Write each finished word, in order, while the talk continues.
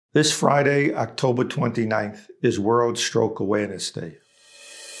This Friday, October 29th, is World Stroke Awareness Day.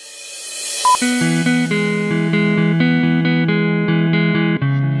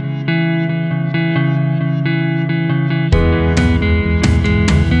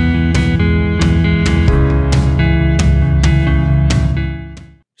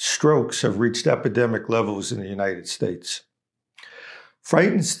 Strokes have reached epidemic levels in the United States.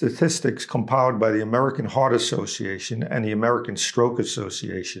 Frightened statistics compiled by the American Heart Association and the American Stroke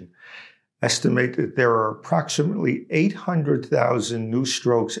Association estimate that there are approximately 800,000 new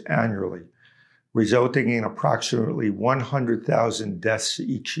strokes annually, resulting in approximately 100,000 deaths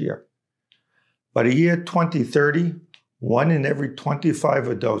each year. By the year 2030, 1 in every 25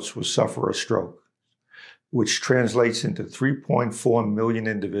 adults will suffer a stroke, which translates into 3.4 million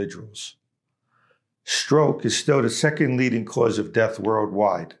individuals. Stroke is still the second leading cause of death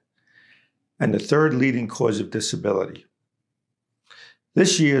worldwide and the third leading cause of disability.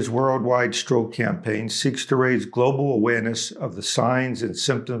 This year's worldwide stroke campaign seeks to raise global awareness of the signs and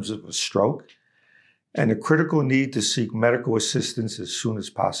symptoms of a stroke and the critical need to seek medical assistance as soon as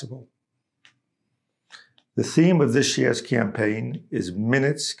possible. The theme of this year's campaign is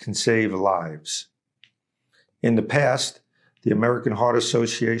 "Minutes Can Save Lives." In the past, the American Heart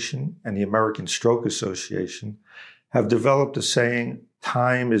Association and the American Stroke Association have developed a saying,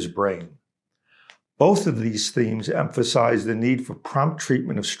 "Time is brain." Both of these themes emphasize the need for prompt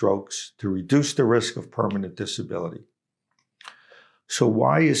treatment of strokes to reduce the risk of permanent disability. So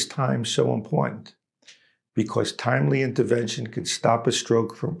why is time so important? Because timely intervention can stop a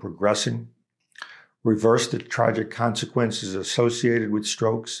stroke from progressing, reverse the tragic consequences associated with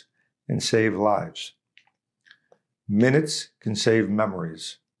strokes, and save lives. Minutes can save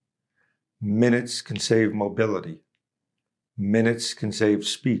memories. Minutes can save mobility. Minutes can save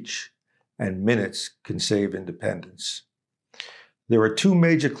speech. And minutes can save independence. There are two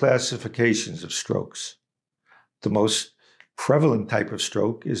major classifications of strokes. The most prevalent type of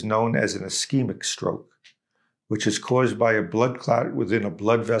stroke is known as an ischemic stroke, which is caused by a blood clot within a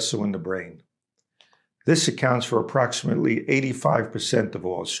blood vessel in the brain. This accounts for approximately 85% of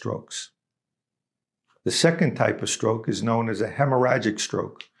all strokes. The second type of stroke is known as a hemorrhagic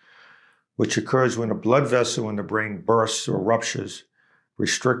stroke, which occurs when a blood vessel in the brain bursts or ruptures,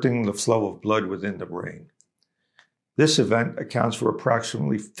 restricting the flow of blood within the brain. This event accounts for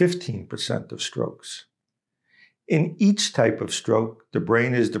approximately 15% of strokes. In each type of stroke, the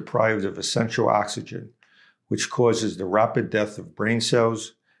brain is deprived of essential oxygen, which causes the rapid death of brain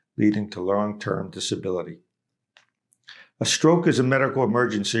cells, leading to long-term disability. A stroke is a medical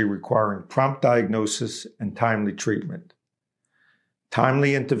emergency requiring prompt diagnosis and timely treatment.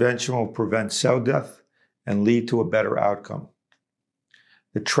 Timely intervention will prevent cell death and lead to a better outcome.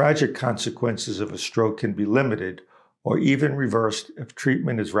 The tragic consequences of a stroke can be limited or even reversed if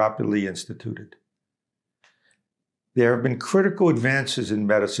treatment is rapidly instituted. There have been critical advances in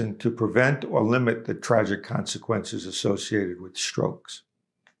medicine to prevent or limit the tragic consequences associated with strokes.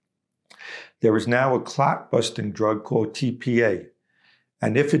 There is now a clot-busting drug called TPA,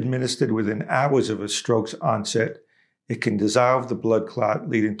 and if administered within hours of a stroke's onset, it can dissolve the blood clot,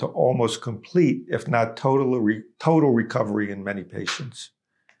 leading to almost complete, if not total recovery in many patients.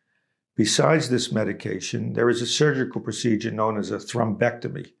 Besides this medication, there is a surgical procedure known as a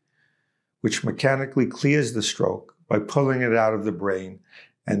thrombectomy, which mechanically clears the stroke by pulling it out of the brain,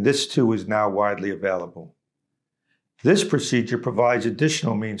 and this too is now widely available. This procedure provides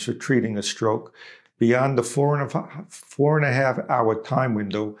additional means for treating a stroke beyond the 4.5 hour time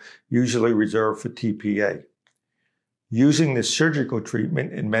window usually reserved for TPA. Using this surgical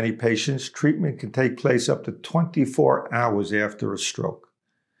treatment in many patients, treatment can take place up to 24 hours after a stroke.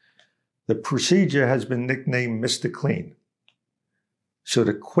 The procedure has been nicknamed Mr. Clean. So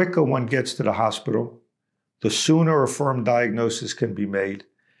the quicker one gets to the hospital, the sooner a firm diagnosis can be made,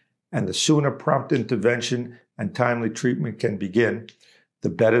 and the sooner prompt intervention and timely treatment can begin, the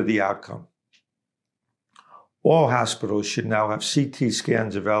better the outcome. All hospitals should now have CT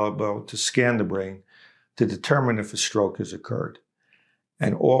scans available to scan the brain to determine if a stroke has occurred.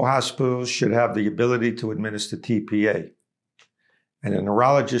 And all hospitals should have the ability to administer TPA. And a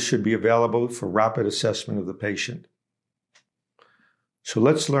neurologist should be available for rapid assessment of the patient. So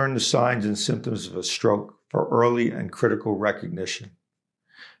let's learn the signs and symptoms of a stroke for early and critical recognition,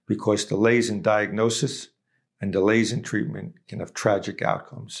 because delays in diagnosis and delays in treatment can have tragic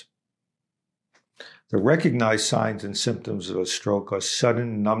outcomes. The recognized signs and symptoms of a stroke are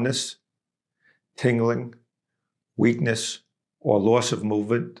sudden numbness, tingling, weakness, or loss of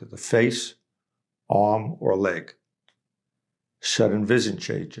movement to the face, arm, or leg. Sudden vision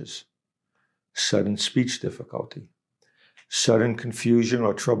changes, sudden speech difficulty, sudden confusion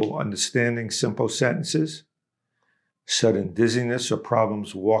or trouble understanding simple sentences, sudden dizziness or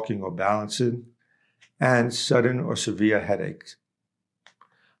problems walking or balancing, and sudden or severe headaches.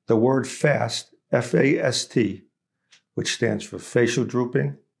 The word FAST, F-A-S-T, which stands for facial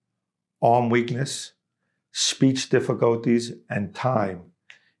drooping, arm weakness, speech difficulties, and time,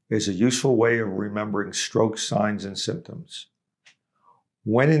 is a useful way of remembering stroke signs and symptoms.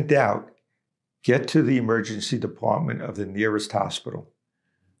 When in doubt, get to the emergency department of the nearest hospital.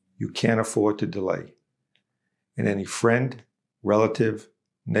 You can't afford to delay. And any friend, relative,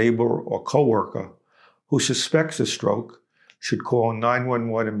 neighbor, or coworker who suspects a stroke should call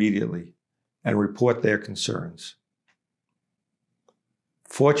 911 immediately and report their concerns.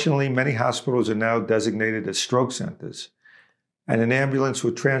 Fortunately, many hospitals are now designated as stroke centers, and an ambulance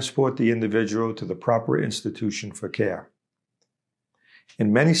will transport the individual to the proper institution for care.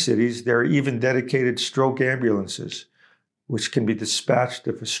 In many cities, there are even dedicated stroke ambulances, which can be dispatched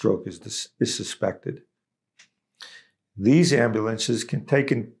if a stroke is suspected. These ambulances can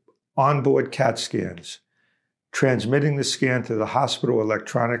take in onboard CAT scans, transmitting the scan to the hospital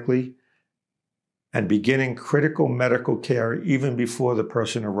electronically and beginning critical medical care even before the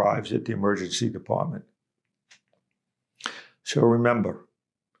person arrives at the emergency department. So remember,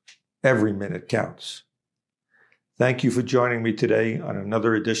 every minute counts. Thank you for joining me today on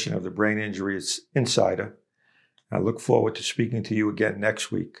another edition of the Brain Injury Insider. I look forward to speaking to you again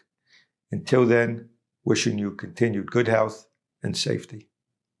next week. Until then, wishing you continued good health and safety.